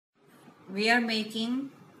we are making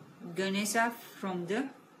Ganesha from the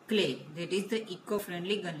clay, that is the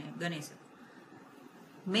eco-friendly Ganesha.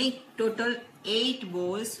 Make total 8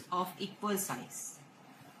 balls of equal size,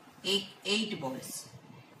 8 balls,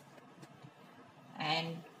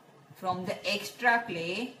 and from the extra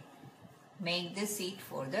clay make the seat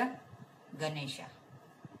for the Ganesha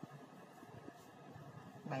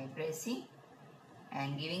by pressing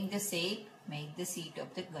and giving the shape. Make the seat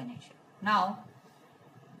of the Ganesha. Now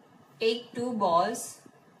take 2 balls,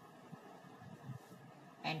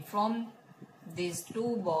 and from these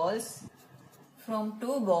 2 balls,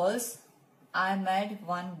 I made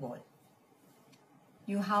 1 ball.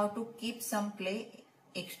 You have to keep some clay,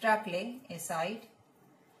 extra clay aside,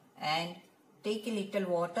 and take a little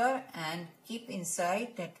water and keep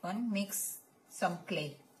inside that one. Mix some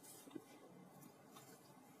clay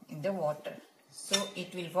in the water, so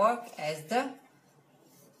it will work as the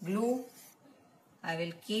glue. I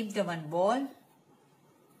will keep the 1 ball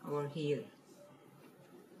over here.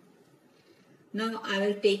 Now I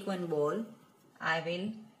will take 1 ball. I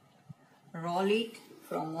will roll it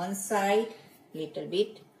from one side little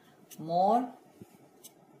bit more,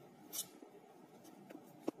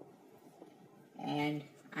 and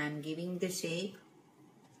I am giving the shape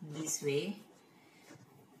this way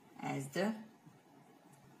as the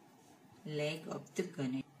leg of the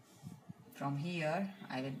Ganesha. From here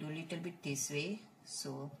I will do little bit this way,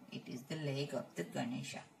 so it is the leg of the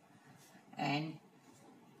Ganesha, and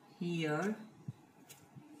here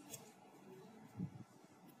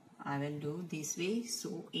I will do this way,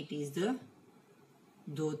 so it is the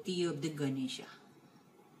dhoti of the Ganesha.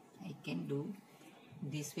 I can do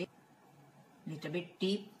this way, little bit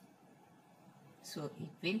deep, so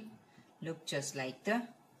it will look just like the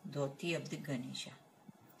dhoti of the Ganesha.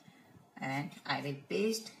 And I will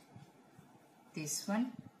paste this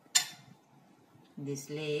one, this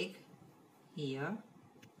leg here,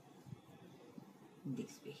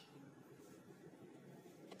 this way.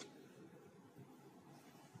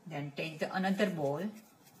 Then take the another ball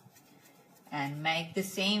and make the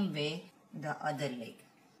same way the other leg.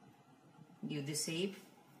 Give the shape.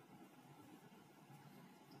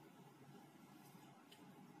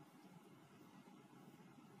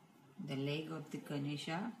 The leg of the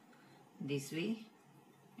Ganesha this way,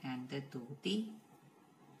 and the dhoti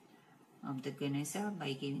of the Ganesha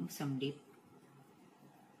by giving some dip.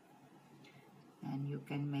 And you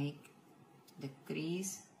can make the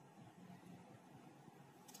crease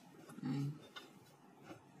and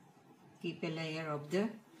keep a layer of the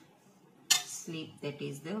slip, that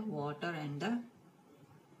is the water, and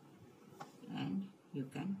you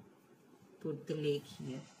can put the leg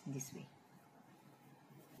here this way.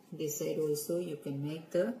 This side also you can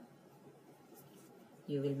make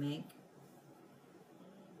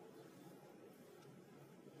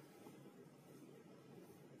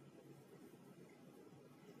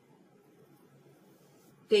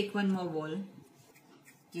take 1 more ball,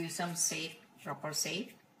 give some shape, proper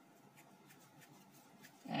shape,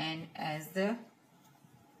 and as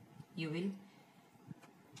you will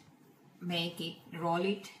make it, roll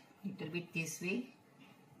it little bit this way,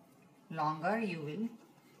 longer you will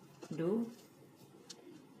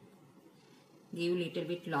give little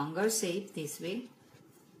bit longer shape this way,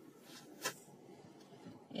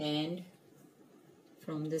 and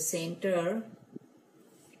from the center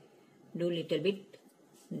do little bit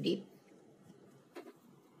dip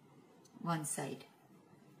one side.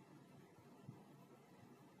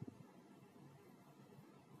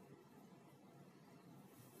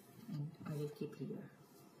 And I will keep here.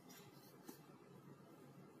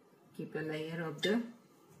 Keep a layer of the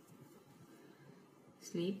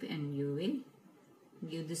slip, and you will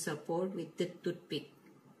give the support with the toothpick,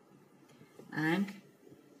 and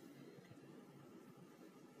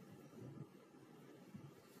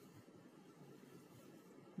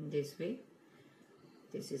this way.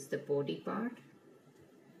 This is the body part.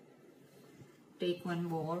 Take 1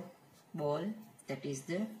 more ball, that is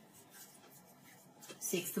the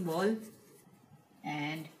 6th ball,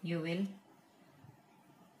 and you will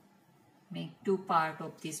make 2 parts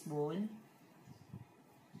of this ball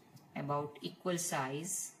about equal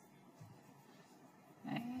size,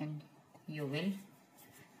 and you will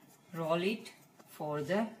roll it for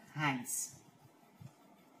the hands.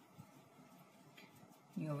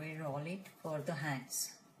 You will roll it for the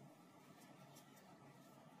hands.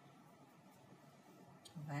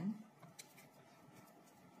 1,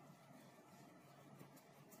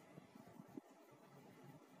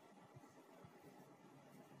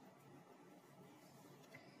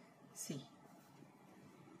 see,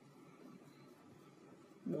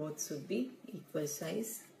 both should be equal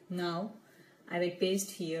size. Now I will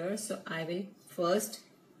paste here. So I will first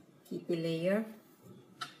keep a layer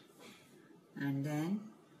and then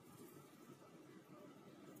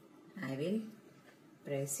I will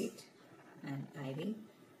press it and I will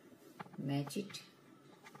match it.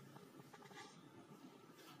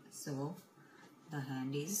 So the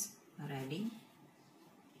hand is ready.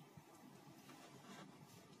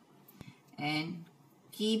 And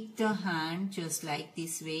keep the hand just like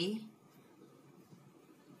this way.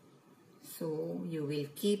 So you will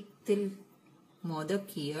keep the modak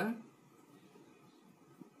here.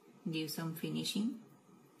 Give some finishing.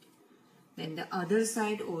 Then the other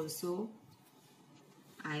side also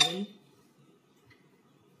I will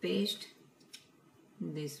paste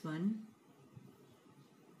this one.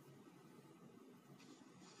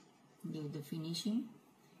 Give the finishing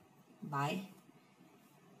by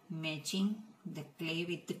matching the clay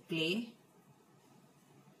with the clay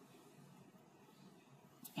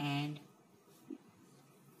and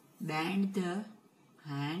bend the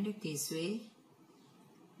hand this way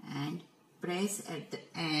and press at the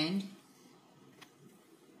end,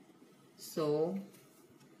 so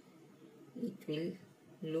it will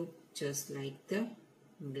look just like the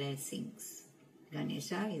blessings.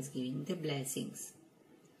 Ganesha is giving the blessings.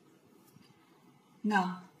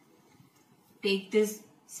 Now take this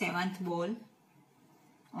 7th ball.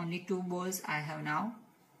 Only 2 balls I have now.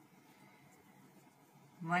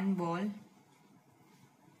 1 ball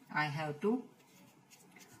I have to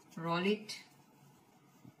roll it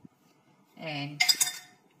and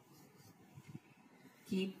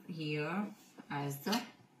keep here as the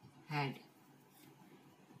head.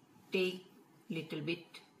 Take little bit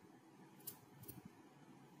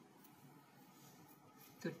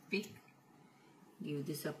toothpick, give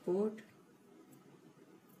the support.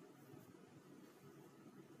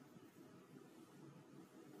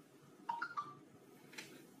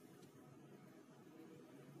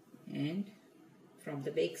 And from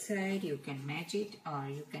the back side you can match it or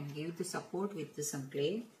you can give the support with some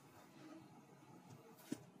clay.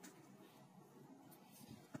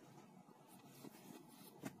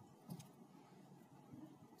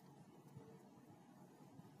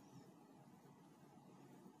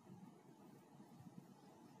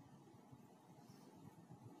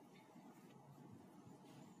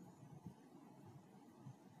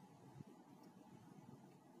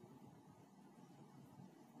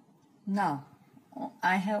 Now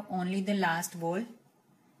I have only the last ball.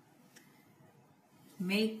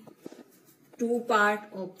 Make 2 parts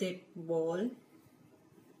of that ball.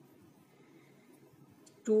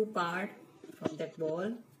 2 parts from that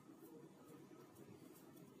ball.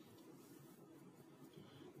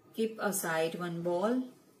 Keep aside 1 ball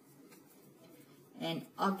and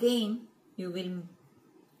again you will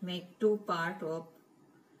make 2 parts of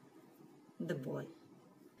the ball.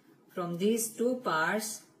 From these 2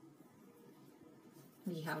 parts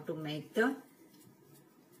we have to make the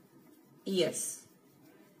ears.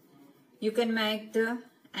 You can make the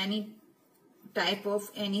any type of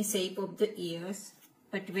any shape of the ears,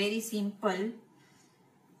 but very simple.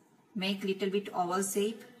 Make little bit oval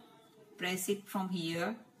shape, press it from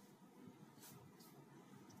here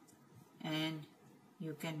and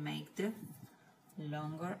you can make the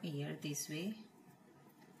longer ear this way.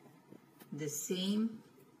 The same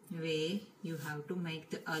way you have to make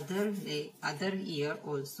the other ear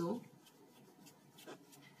also.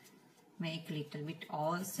 Make little bit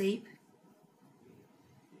oval shape.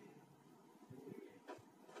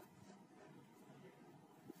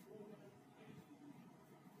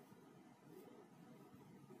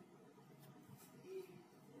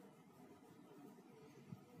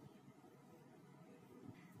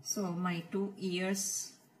 So my 2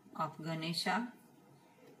 ears of Ganesha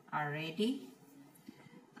are ready.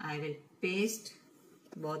 I will paste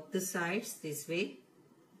both the sides this way.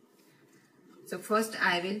 So first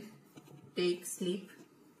I will take slip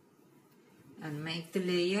and make the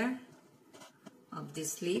layer of the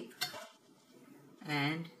slip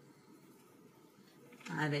and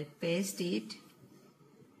I will paste it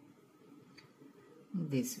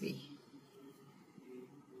this way.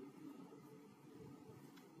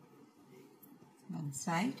 One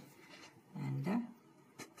side and the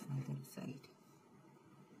other side.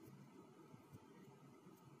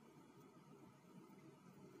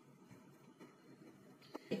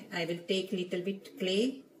 I will take little bit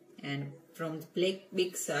clay and from the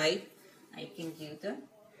big side I can give the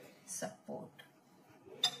support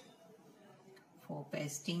for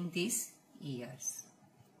pasting these ears.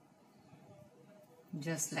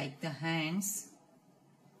 Just like the hands,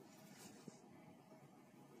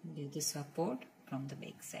 give the support from the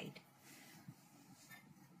back side.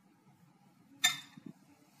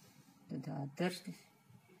 to the other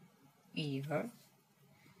ear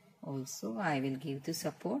also I will give the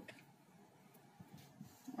support.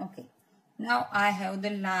 Okay, now I have the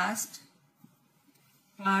last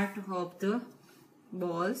part of the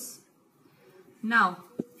balls. Now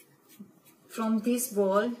from this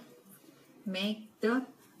ball make the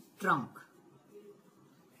trunk.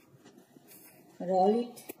 Roll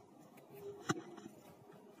it.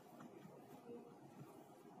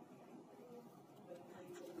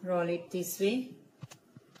 Roll it this way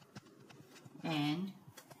and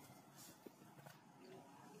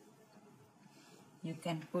you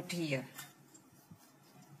can put here.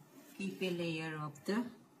 Keep a layer of the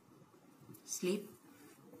slip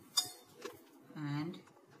and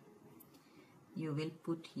you will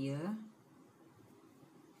put here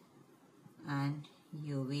and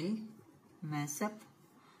you will mess up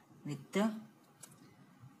with the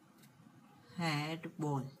head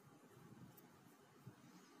ball.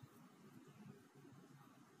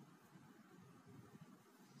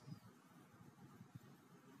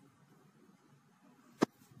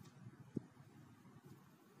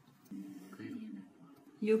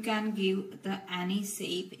 You can give the any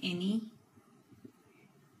shape, any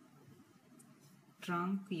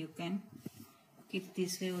trunk you can keep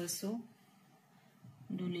this way also.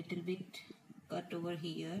 Do little bit cut over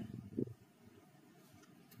here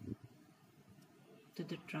to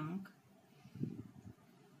the trunk.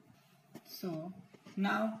 So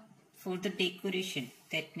now for the decoration,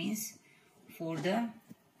 that means for the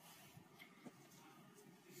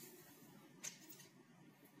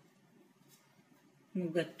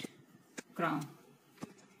nougat crown,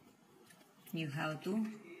 you have to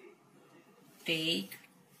take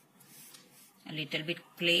a little bit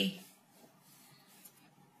clay,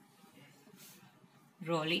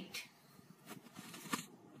 roll it,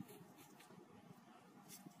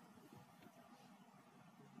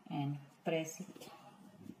 and press it,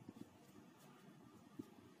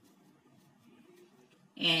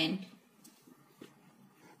 and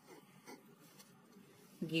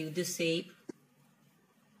give the shape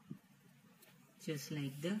just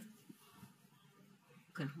like the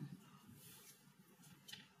crown.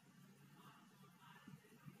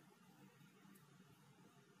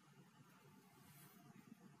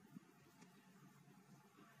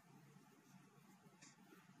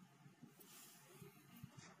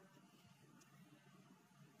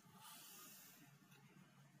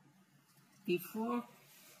 Before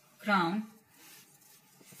crown,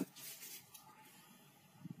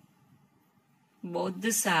 both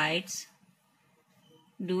the sides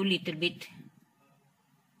do little bit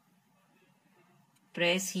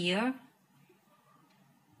press here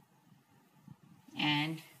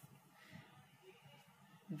and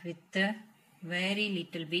with the very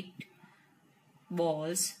little bit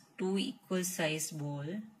balls, 2 equal size ball,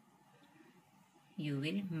 you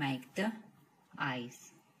will make the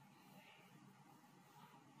eyes.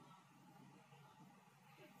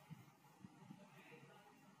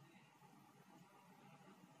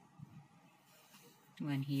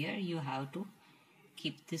 When here you have to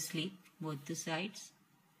keep the slip both the sides.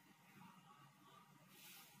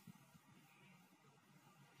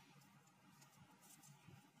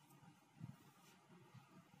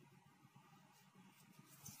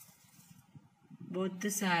 Both the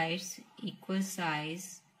sides equal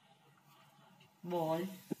size ball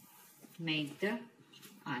make the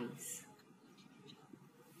eyes.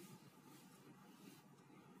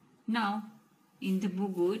 Now in the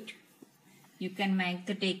mugut you can make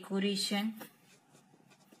the decoration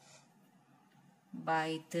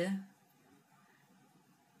by the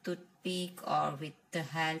toothpick or with the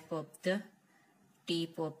help of the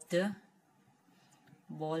tip of the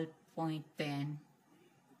ball point pen.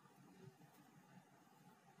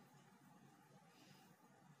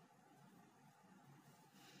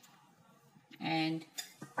 And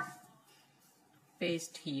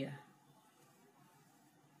paste here.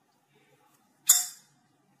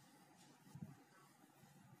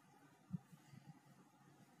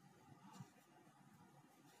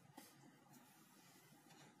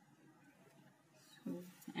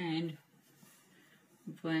 And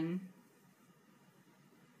one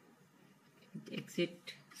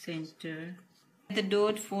exit center. The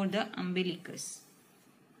dot for the umbilicus.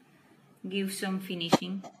 Give some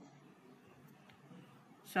finishing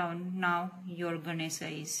sound. Now your Ganesha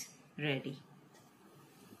is ready.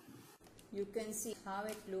 You can see how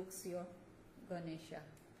it looks, your Ganesha.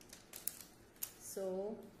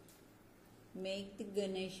 So make the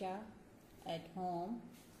Ganesha at home.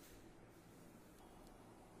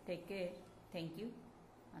 Take care. Thank you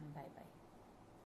and bye bye.